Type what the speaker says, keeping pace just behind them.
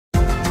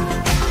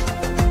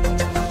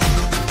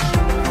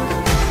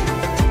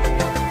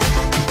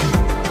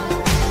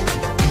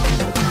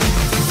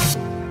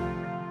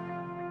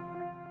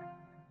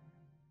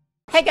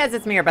Hey guys,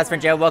 it's me, your best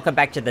friend Joe. Welcome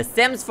back to The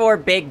Sims 4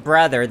 Big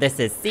Brother. This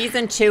is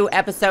Season 2,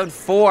 Episode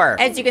 4.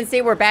 As you can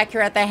see, we're back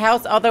here at the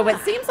house, although it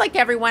seems like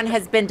everyone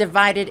has been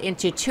divided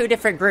into two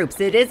different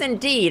groups. It is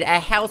indeed a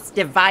house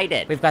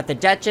divided. We've got the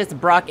Duchess,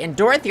 Brock, and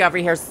Dorothy over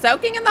here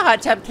soaking in the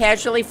hot tub,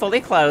 casually,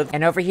 fully clothed.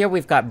 And over here,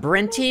 we've got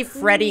Brinty,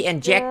 Freddie,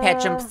 and Jack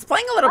Petchum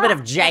playing a little bit of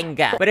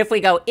Jenga. But if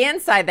we go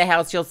inside the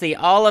house, you'll see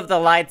all of the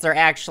lights are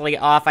actually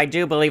off. I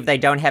do believe they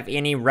don't have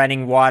any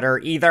running water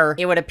either.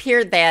 It would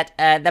appear that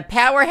the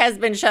power has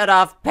been shut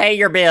off. Pay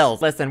your bills.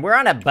 Listen, we're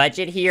on a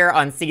budget here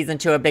on Season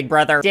 2 of Big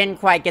Brother. Didn't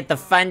quite get the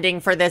funding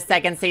for this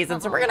second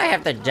season, so we're gonna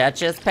have the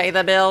Duchess pay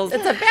the bills.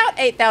 It's about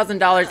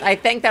 $8,000. I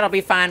think that'll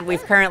be fine. We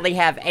currently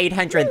have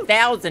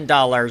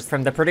 $800,000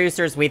 from the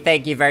producers. We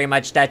thank you very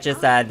much,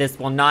 Duchess. This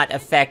will not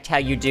affect how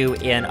you do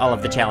in all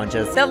of the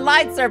challenges. The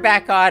lights are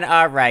back on.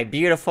 All right,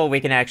 beautiful. We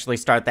can actually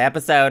start the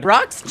episode.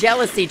 Brock's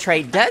jealousy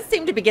trait does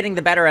seem to be getting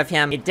the better of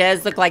him. It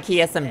does look like he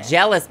has some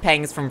jealous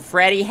pangs from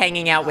Freddie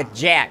hanging out with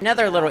Jack.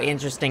 Another little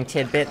interesting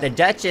tidbit. The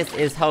Duchess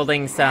is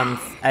holding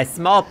a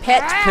small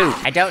pet poop.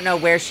 I don't know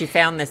where she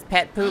found this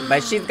pet poop,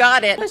 but she's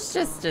got it. Let's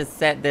just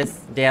set this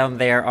down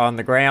there on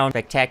the ground.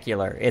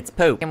 Spectacular. It's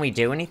poop. Can we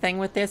do anything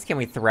with this? Can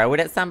we throw it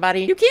at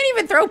somebody? You can't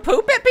even throw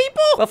poop at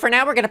people? Well, for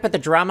now, we're gonna put the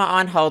drama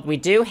on hold. We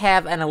do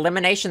have an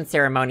elimination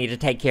ceremony to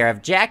take care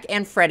of. Jack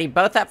and Freddie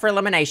both up for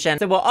elimination.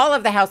 So will all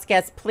of the house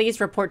guests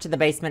please report to the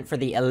basement for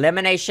the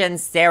elimination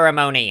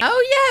ceremony?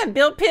 Oh yeah,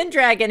 Bill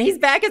Pendragon. He's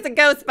back as a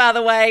ghost, by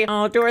the way.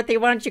 Oh, Dorothy,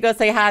 why don't you go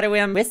say hi to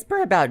him?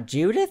 Whisper about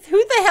Judith? Who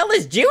the hell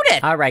is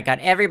Judith? All right, got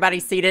everybody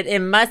seated. It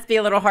must be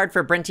a little hard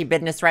for Brinty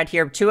Business right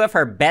here. Two of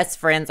her best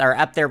friends are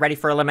up there ready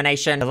for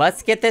elimination. So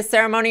let's get this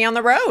ceremony on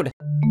the road.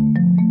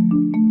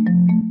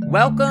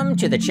 Welcome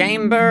to the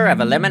Chamber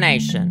of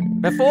Elimination.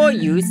 Before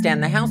you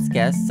stand the house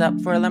guests up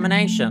for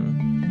elimination.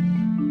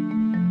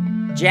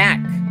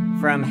 Jack,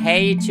 from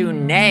hey to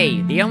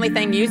nay. The only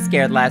thing you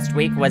scared last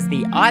week was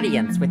the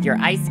audience with your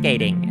ice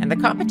skating, and the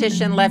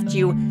competition left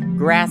you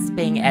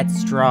grasping at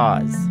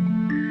straws.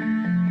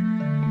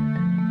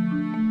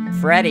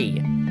 Freddie,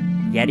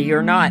 Yeti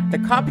or not, the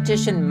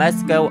competition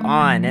must go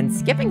on, and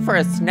skipping for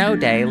a snow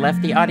day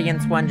left the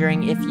audience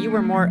wondering if you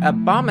were more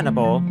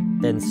abominable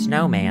than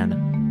Snowman.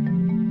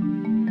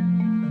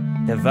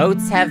 The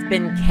votes have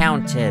been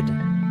counted.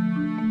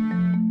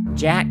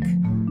 Jack,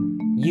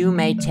 you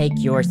may take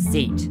your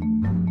seat.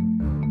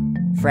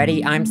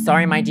 Freddie, I'm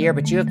sorry, my dear,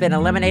 but you have been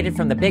eliminated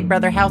from the Big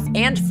Brother house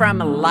and from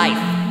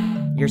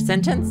life. Your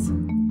sentence?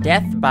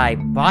 Death by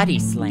body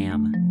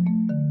slam.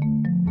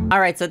 All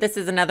right, so this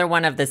is another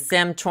one of the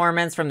Sim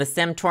Torments from the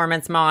Sim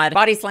Torments mod.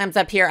 Body slams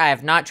up here. I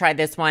have not tried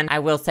this one. I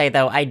will say,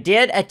 though, I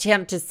did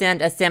attempt to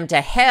send a Sim to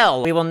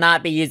hell. We will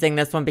not be using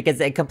this one because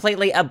it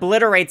completely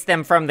obliterates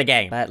them from the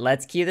game. But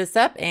let's cue this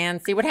up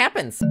and see what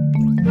happens.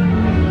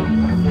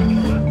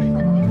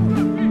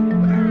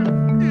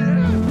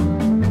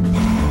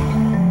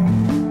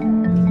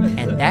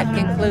 And that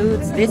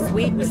concludes this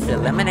week's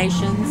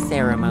elimination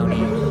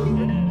ceremony.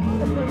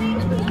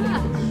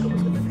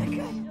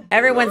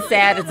 Everyone's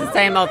sad, it's the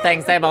same old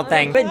thing, same old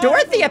thing. But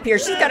Dorothy up here,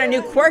 she's got a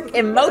new quirk,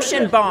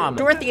 Emotion Bomb.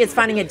 Dorothy is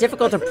finding it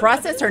difficult to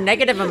process her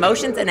negative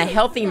emotions in a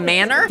healthy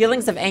manner.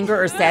 Feelings of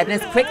anger or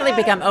sadness quickly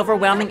become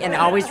overwhelming and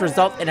always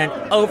result in an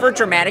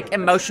overdramatic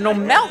emotional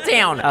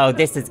meltdown. Oh,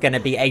 this is gonna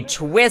be a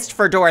twist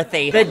for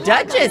Dorothy. The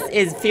Duchess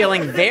is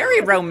feeling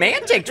very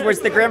romantic towards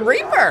the Grim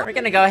Reaper. We're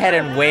gonna go ahead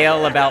and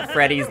wail about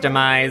Freddie's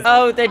demise.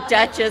 Oh, the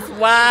Duchess,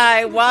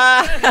 why?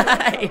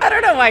 I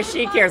don't know why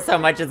she cares so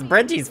much, it's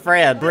Brinty's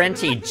friend.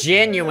 Brinty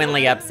genuinely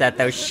upset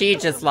though. She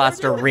just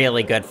lost a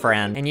really good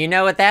friend. And you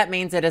know what that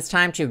means? It is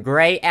time to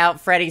gray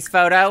out Freddie's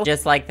photo.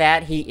 Just like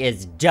that, he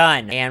is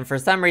done. And for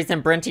some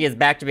reason, Brinty is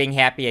back to being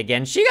happy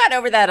again. She got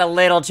over that a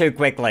little too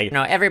quickly. You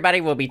know,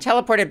 everybody will be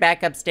teleported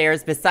back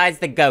upstairs besides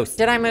the ghost.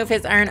 Did I move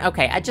his urn?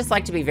 Okay, I just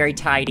like to be very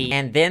tidy.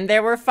 And then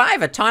there were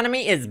 5.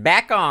 Autonomy is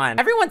back on.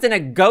 Everyone's in a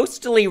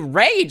ghostly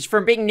rage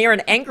from being near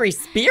an angry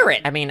spirit.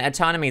 I mean,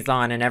 autonomy's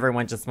on and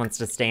everyone just wants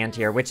to stand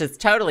here, which is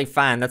totally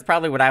fine. That's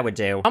probably what I would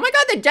do. Oh my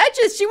God, the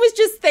Duchess, she was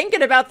just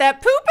thinking about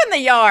that poop in the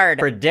yard.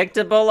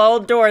 Predictable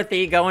old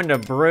Dorothy going to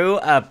brew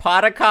a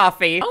pot of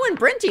coffee. Oh, and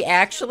Brinty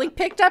actually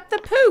picked up the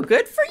poo.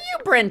 Good for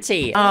you,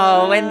 Brinty.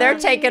 Oh, and they're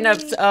taking a,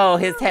 oh,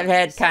 his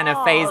head kind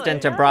of phased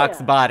into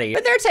Brock's body.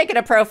 But they're taking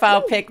a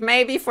profile pic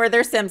maybe for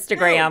their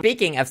Simstagram.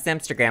 Speaking of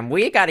Simstagram,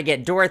 we gotta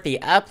get Dorothy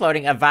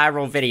uploading a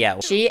viral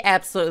video. She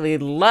absolutely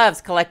loves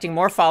collecting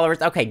more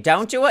followers. Okay,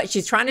 don't do it.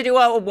 She's trying to do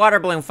a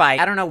water balloon fight.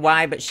 I don't know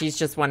why, but she's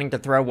just wanting to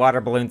throw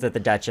water balloons at the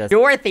Duchess.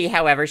 Dorothy,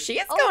 however, she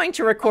is going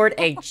to record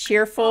a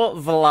cheerful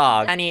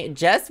vlog. Honey,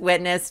 just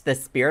witnessed the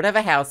spirit of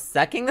a house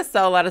sucking the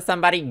soul out of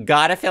somebody.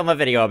 Gotta film a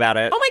video about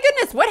it. Oh my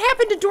goodness, this? What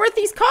happened to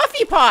Dorothy's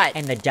coffee pot?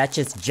 And the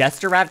Duchess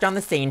just arrived on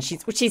the scene.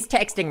 She's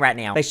texting right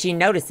now, but she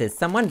notices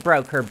someone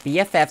broke her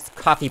BFF's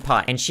coffee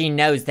pot, and she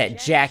knows that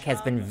Jack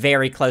has been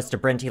very close to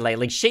Brinty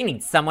lately. She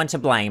needs someone to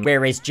blame.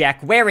 Where is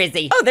Jack? Where is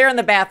he? Oh, they're in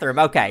the bathroom.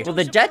 Okay. Well,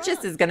 the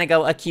Duchess is gonna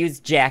go accuse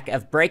Jack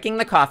of breaking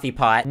the coffee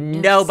pot.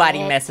 Nobody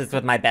messes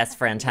with my best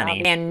friend,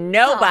 honey. And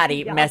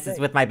nobody messes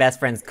with my best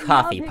friend's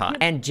coffee pot.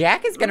 And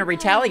Jack is gonna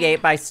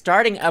retaliate by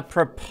starting a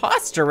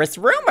preposterous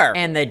rumor.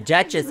 And the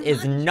Duchess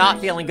is not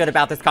feeling good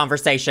about this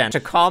conversation. To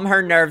calm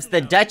her nerves,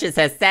 the Duchess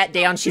has sat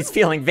down. She's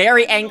feeling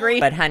very angry,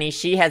 but honey,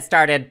 she has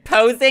started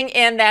posing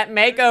in that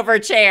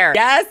makeover chair.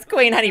 Yes,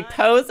 Queen, honey,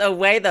 pose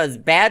away those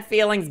bad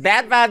feelings.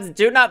 Bad vibes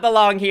do not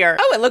belong here.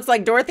 Oh, it looks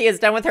like Dorothy is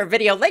done with her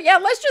video. Yeah,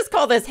 let's just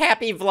call this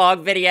happy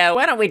vlog video.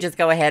 Why don't we just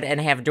go ahead and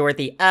have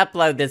Dorothy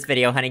upload this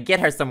video, honey? Get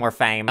her some more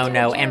fame. Oh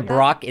no, and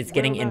Brock is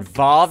getting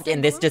involved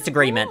in this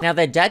disagreement. Now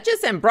the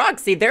Duchess and Brock,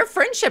 see, their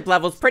friendship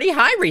level's pretty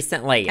high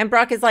recently. And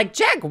Brock is like,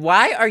 Jack,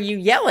 why are you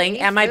yelling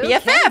at my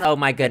BFF? Oh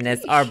my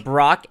goodness, are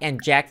Brock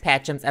and Jack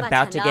Patchum's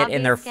about to get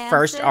in their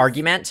first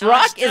argument?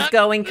 Brock is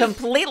going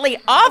completely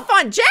off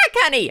on Jack,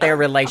 honey. Their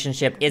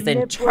relationship is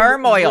in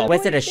turmoil.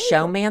 Was it a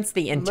showmance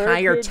the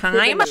entire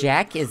time?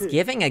 Jack is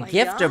giving a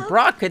gift to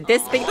Brock. Could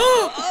this be?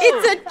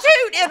 It's a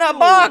toot in a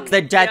box.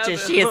 The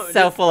Duchess, she is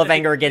so full of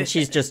anger again.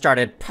 She's just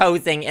started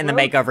posing in the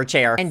makeover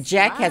chair. And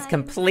Jack has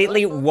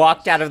completely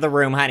walked out of the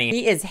room, honey.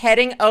 He is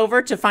heading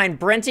over to find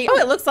Brinty. Oh,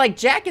 it looks like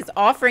Jack is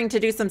offering to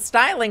do some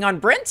styling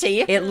on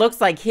Brinty. It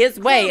looks like his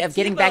way of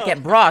getting back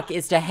at Brock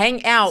is to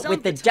hang out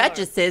with the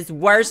Duchess's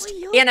worst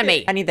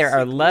enemy. Honey, there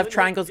are love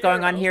triangles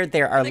going on here.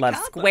 There are love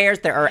squares.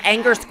 There are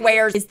anger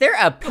squares. Is there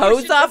a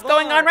pose off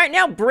going on right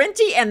now?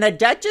 Brinty and the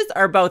Duchess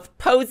are both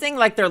posing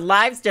like their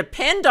lives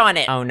depend on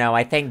it. Oh no,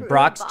 I think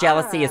Brock's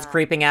jealousy is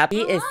creeping up.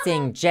 He is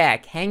seeing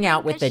Jack hang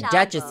out with the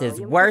Duchess's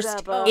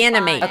worst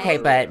enemy. Okay,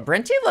 but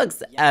Brinty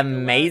looks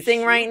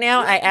amazing right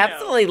now. I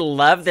absolutely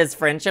love this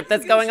friendship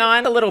that's going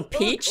on. The little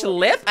peach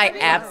lip, I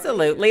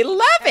absolutely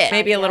love it.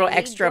 Maybe a little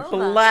extra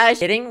blush.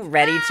 Getting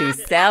ready to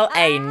sell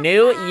a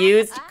new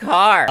used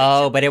car.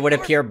 Oh, but it would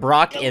appear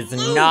Brock is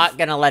not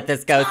gonna let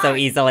this go so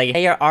easily.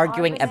 They are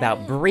arguing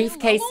about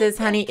briefcases,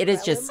 honey. It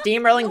is just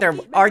steamrolling. They're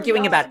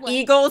arguing about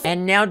eagles,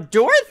 and now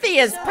Dorothy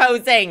is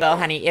posing. Well,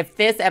 honey, if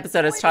this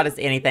episode has taught us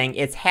anything,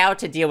 it's how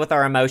to deal with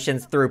our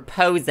emotions through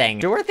posing.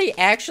 Dorothy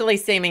actually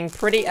seeming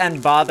pretty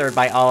unbothered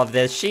by all of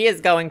this. She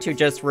is going to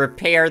just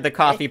repair the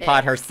coffee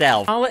pot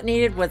herself. All it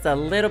needed was a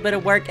little bit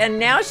of work, and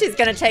now she's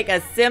gonna take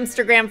a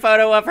Simstagram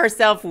photo of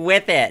herself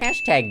with it.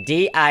 Hashtag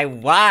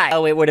DIY.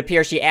 Oh, it would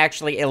appear she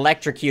actually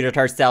electrocuted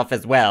herself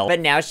as well. But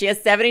now she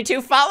has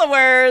 72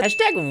 followers.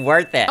 Hashtag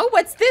worth it. Oh,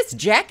 what's this?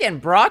 Jack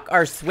and Brock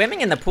are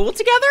swimming in the pool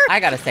together? I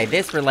gotta say,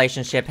 this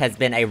relationship has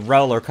been a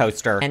roller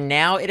coaster. And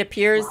now it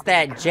appears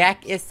that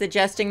Jack is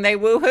suggesting they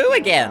woohoo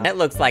again. It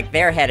looks like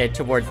they're headed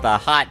towards the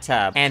hot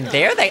tub. And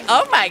there they,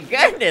 oh my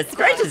goodness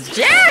gracious,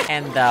 Jack!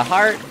 And the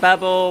heart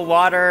bubble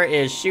water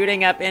is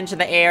shooting up into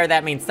the air.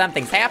 That means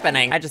something's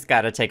happening. I just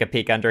gotta take a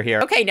peek under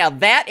here. Okay, now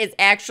that is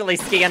actually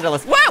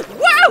scandalous. Whoa,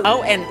 whoa!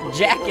 Oh, and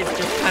Jack is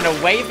just kind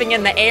of waving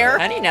in the air.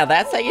 Honey, now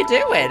that's how you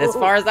do it, as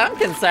far as I'm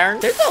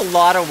concerned. There's a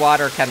lot of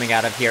water coming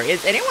out of here.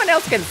 Is anyone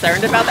else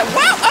concerned about that?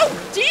 Whoa,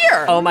 oh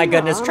dear! Oh my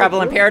goodness,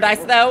 trouble in paradise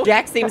though.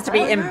 Jack seems to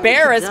be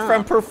embarrassed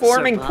from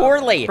performing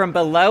poorly. From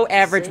below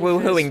average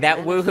woohooing, that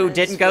woohoo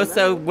didn't go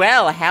so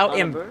well. How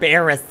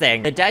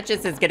embarrassing. The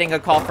Duchess is getting a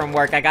call from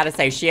work. I gotta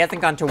say, she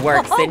hasn't gone to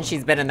work since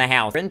she's been in the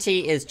house.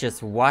 Brinty is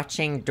just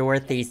watching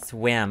Dorothy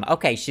swim.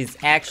 Okay, she's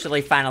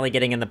actually finally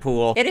getting in the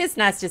pool. It is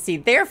nice to see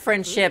their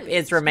friendship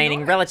is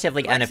remaining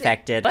relatively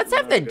unaffected. Let's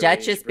have the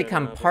Duchess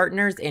become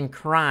partners in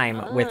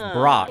crime with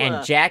Brock.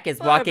 And Jack is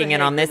walking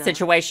in on this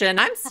situation.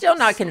 I'm still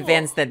not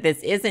convinced that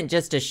this isn't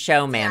just a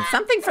showman.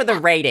 Something for the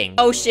rating.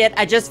 Oh shit,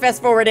 I just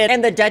fast forwarded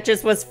and the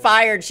Duchess was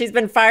fired. She's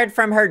been fired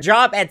from her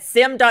job at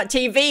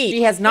sim.tv.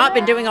 She has not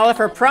been doing all of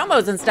her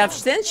promos and stuff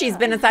since she's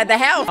been inside the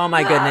house. Oh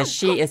my goodness,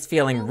 she is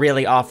feeling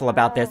really awful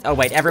about this. Oh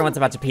wait, everyone's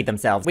about to pee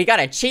themselves. We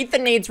gotta cheat the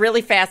needs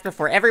really fast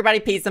before everybody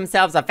pees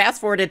themselves. I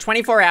fast forwarded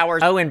 24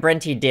 hours. Oh, and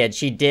Brinty did.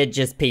 She did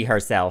just pee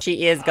herself.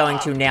 She is going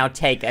to now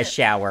take a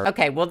shower.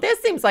 Okay, well this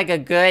seems like a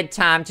good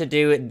time to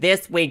do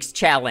this week's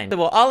challenge. So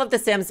will all of the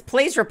Sims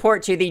please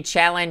report to the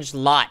challenge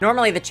lot?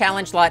 Normally the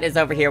challenge lot is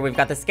over here. We've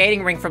got the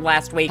skating rink from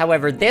last week.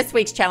 However, this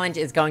week's challenge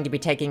is going to be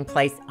taking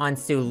place on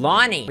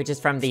Sulani, which is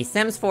from the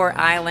Sims 4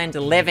 Island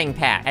Living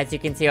Pack. As you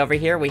can see over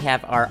here, we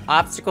have our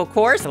obstacle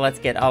course. So let's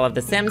get all of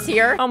the Sims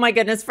here. Oh my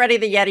goodness, Freddy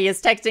the Yeti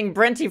is texting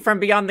Brinty from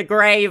beyond the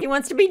grave. He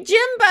wants to be gym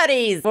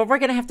buddies. Well, we're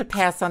gonna have to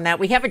pass on that.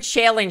 We have a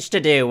challenge to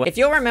do. If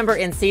you'll remember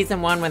in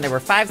season 1 when there were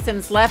 5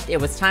 Sims left, it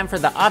was time for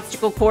the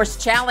obstacle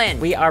course challenge.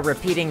 We are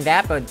repeating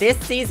that, but this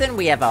season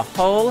we have a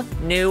whole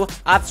new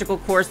obstacle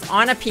course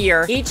on a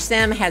pier. Each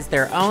Sim has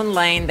their own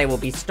lane. They will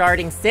be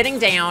starting sitting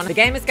down. The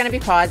game is gonna be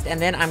paused, and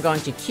then I'm going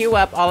to queue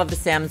up all of the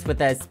Sims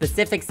with a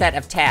specific set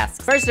of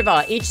tasks. First of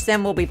all, each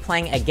Sim will be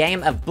playing a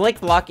game of Blick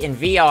Block in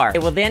VR. They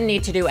will then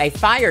need to do a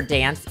fire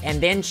dance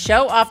and then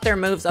show off their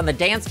moves on the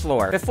dance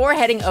floor before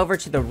heading over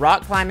to the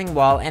rock climbing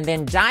wall and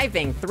then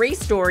diving 3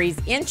 stories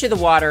into the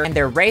water together, and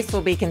their race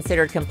will be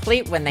considered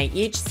complete when they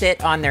each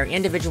sit on their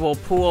individual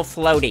pool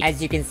floaty.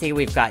 As you can see,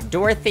 we've got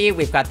Dorothy,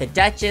 we've got the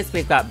Duchess,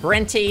 we've got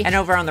Brenty, and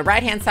over on the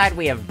right-hand side,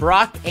 we have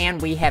Brock,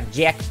 and we have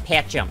Jack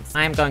Patchums.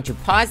 I'm going to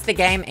pause the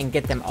game and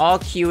get them all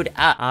queued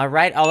up. All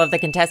right, all of the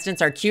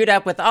contestants are queued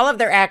up with all of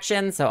their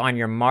actions, so on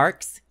your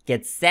marks,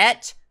 get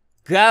set,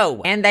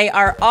 go. And they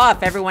are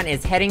off. Everyone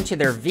is heading to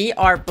their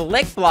VR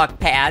blick block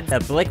pads. The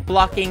blick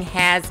blocking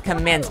has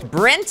commenced.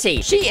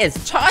 Brenty, she is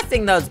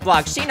tossing those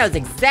blocks. She knows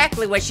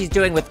exactly what she's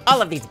doing with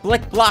all of these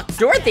blick blocks.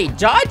 Dorothy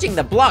dodging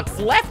the blocks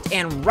left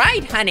and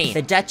right, honey.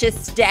 The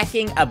Duchess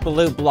stacking a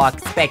blue block.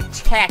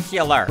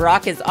 Spectacular.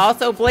 Brock is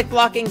also blick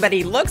blocking, but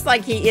he looks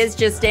like he is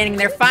just standing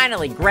there.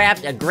 Finally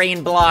grabbed a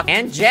green block.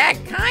 And Jack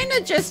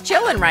kinda just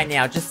chilling right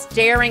now, just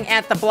staring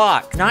at the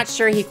block. Not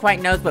sure he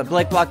quite knows what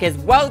blick block is.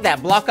 Whoa,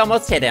 that block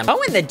almost hit him.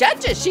 Oh, and the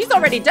Duchess, she's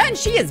already done.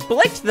 She has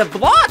blicked the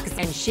blocks,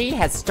 and she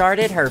has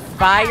started her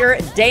fire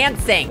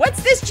dancing.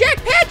 What's this, Jack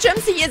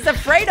Patchums? He is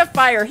afraid of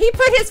fire. He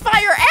put his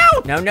fire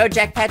out. No,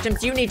 Jack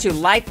Patchums, you need to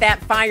light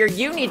that fire.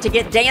 You need to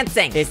get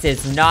dancing. This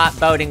is not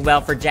boding well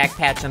for Jack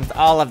Patchums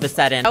all of a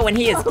sudden. Oh, and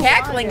he is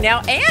cackling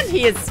now, and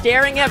he is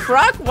staring at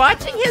Brock,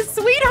 watching his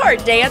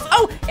sweetheart dance.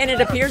 Oh, and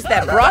it appears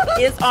that Brock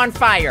is on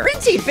fire.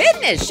 Pretty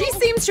business. She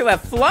seems to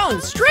have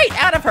flown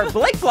straight out of her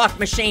blick block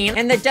machine,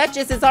 and the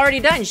Duchess is already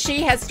done.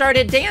 She has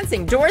started dancing.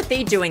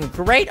 Dorothy doing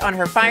great on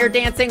her fire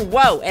dancing.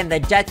 Whoa, and the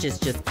Duchess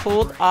just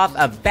pulled off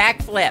a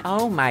backflip.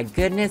 Oh my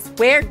goodness,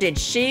 where did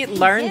she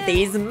learn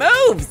these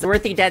moves?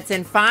 Dorothy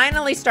Detson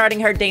finally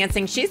starting her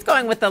dancing. She's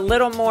going with a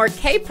little more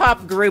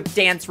K-pop group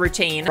dance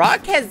routine.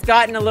 Brock has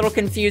gotten a little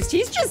confused.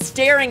 He's just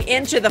staring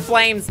into the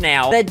flames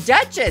now. The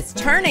Duchess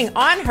turning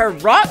on her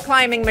rock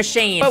climbing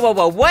machine.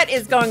 Whoa, what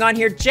is going on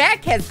here?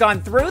 Jack has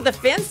gone through the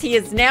fence. He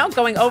is now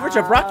going over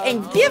to Brock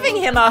and giving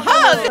him a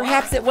hug.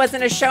 Perhaps it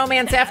wasn't a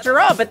showman's after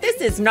all, but this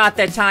is not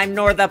the time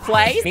nor the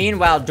place.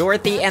 Meanwhile,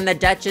 Dorothy and the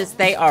Duchess,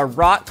 they are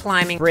rock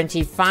climbing.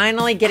 Brenty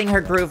finally getting her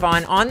groove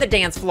on the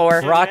dance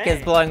floor. Brock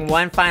is blowing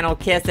one final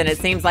kiss, and it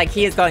seems like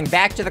he is going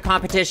back to the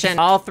competition.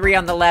 All three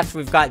on the left,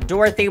 we've got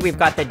Dorothy, we've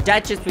got the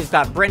Duchess, we've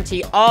got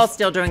Brenty, all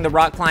still doing the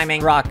rock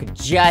climbing. Brock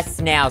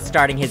just now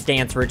starting his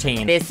dance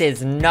routine. This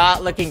is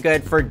not looking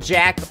good for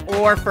Jack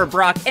or for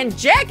Brock, and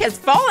Jack has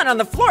fallen on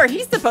the floor.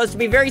 He's supposed to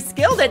be very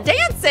skilled at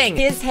dancing.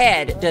 His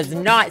head does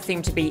not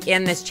seem to be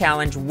in this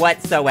challenge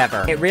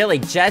whatsoever. It really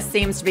just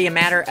seems to be a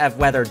matter of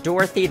whether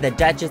Dorothy, the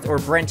Duchess, or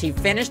Brenty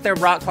finish their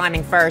rock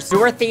climbing first.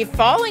 Dorothy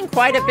falling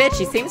quite a bit.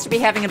 She seems to be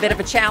having a bit of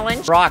a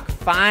challenge. Brock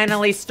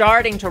finally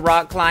starting to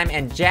rock climb,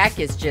 and Jack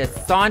is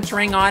just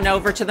sauntering on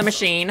over to the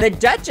machine. The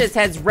Duchess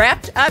has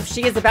wrapped up.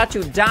 She is about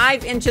to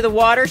dive into the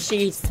water.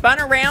 She spun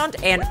around,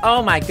 and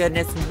oh my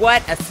goodness,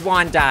 what a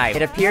swan dive.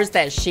 It appears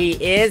that she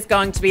is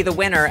going to be the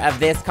winner of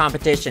this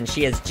competition.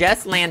 She has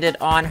just landed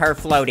on her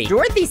floaty.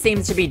 Dorothy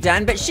seems to be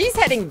done, but she's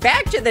heading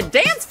back to the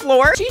dance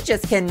floor. She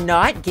just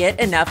cannot get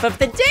enough of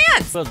the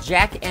dance. Will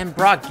Jack and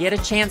Brock get a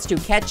chance to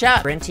catch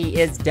up? Brenty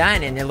is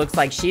done, and it looks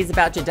like she's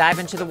about to dive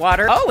into the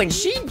water. Oh, and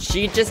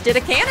she just did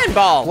a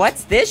cannonball.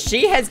 What's this?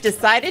 She has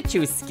decided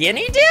to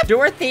skinny dip?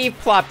 Dorothy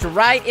plopped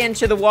right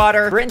into the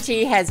water.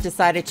 Brenty has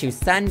decided to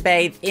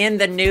sunbathe in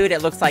the nude.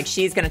 It looks like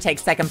she's gonna take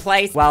second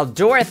place, while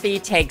Dorothy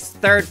takes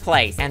third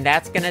place. And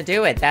that's gonna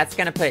do it. That's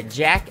gonna put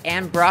Jack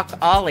and Brock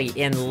Ollie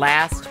in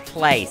last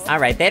place. All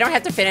right, they don't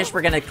have to finish.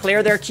 We're gonna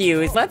clear their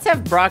queues. Let's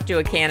have Brock do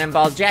a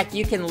cannonball. Jack,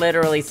 you can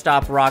literally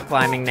stop rock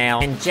climbing now.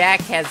 And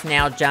Jack has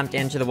now jumped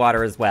into the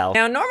water as well.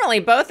 Now, normally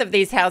both of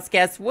these house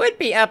guests would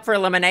be up for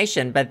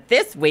elimination, but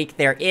this week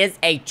there is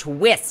a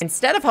twist.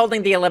 Instead of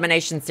holding the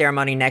elimination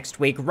ceremony next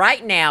week,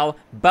 right now,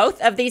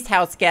 both of these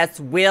house guests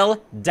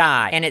will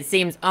die. And it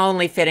seems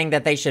only fitting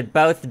that they should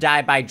both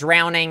die by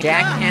drowning.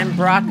 Jack and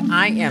Brock,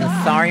 I am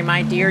sorry,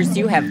 my dears.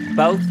 You have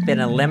both been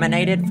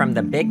eliminated from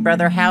the Big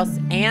Brother house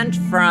and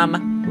from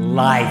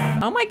life.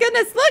 Oh my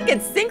goodness, look,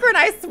 it's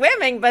synchronized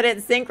swimming, but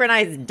it's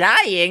synchronized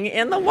dying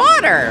in the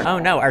water. Oh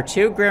no, are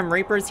two Grim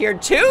Reapers here?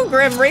 Two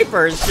Grim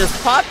Reapers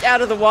just popped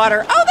out of the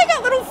water. Oh, they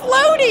got little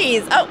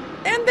floaties. Oh,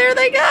 and there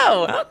they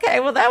go.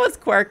 Okay, well, that was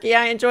quirky.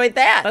 I enjoyed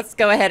that. Let's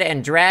go ahead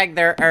and drag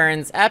their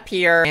urns up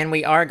here, and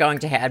we are going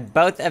to add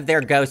both of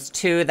their ghosts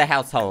to the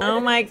household. Oh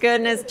my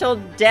goodness, till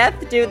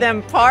death do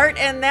them part,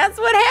 and that's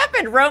what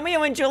happened,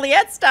 Romeo and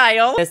Juliet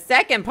style. The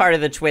second part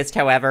of the twist,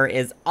 however,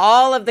 is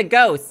all of the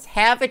ghosts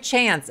have a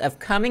chance of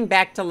coming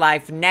back to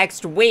life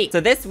next week. So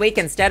this week,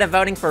 instead of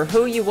voting for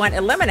who you want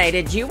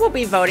eliminated, you will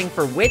be voting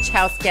for which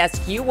house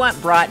guest you want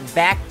brought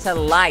back to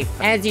life.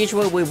 As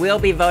usual, we will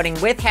be voting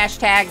with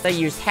hashtags. So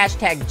use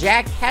hashtag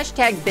Jack,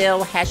 hashtag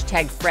Bill,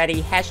 hashtag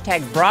Freddie,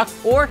 hashtag Brock,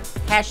 or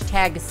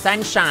hashtag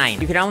Sunshine.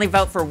 You can only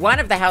vote for one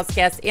of the house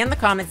guests in the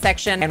comment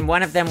section, and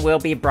one of them will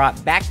be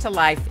brought back to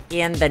life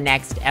in the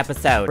next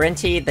episode.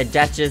 Brenty, the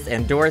Duchess,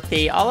 and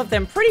Dorothy, all of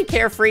them pretty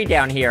carefree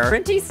down here.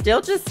 Brenty's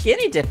still just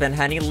skinny dipping,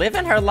 honey,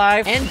 living her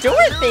life. And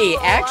Dorothy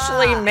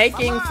actually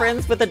making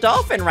friends with a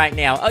dolphin right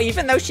now. Oh,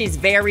 even though she's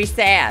very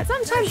sad.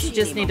 Sometimes you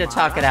just need to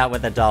talk it out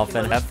with a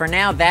dolphin. But for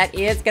now, that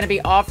is gonna be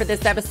all for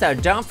this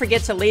episode. Don't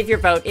forget to leave your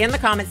vote in the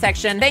comment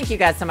section. Thank you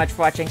guys so much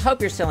for watching. Hope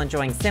you're still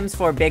enjoying Sims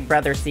 4 Big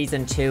Brother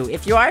Season 2.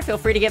 If you are, feel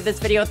free to give this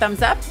video a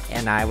thumbs up,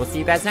 and I will see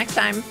you guys next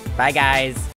time. Bye, guys.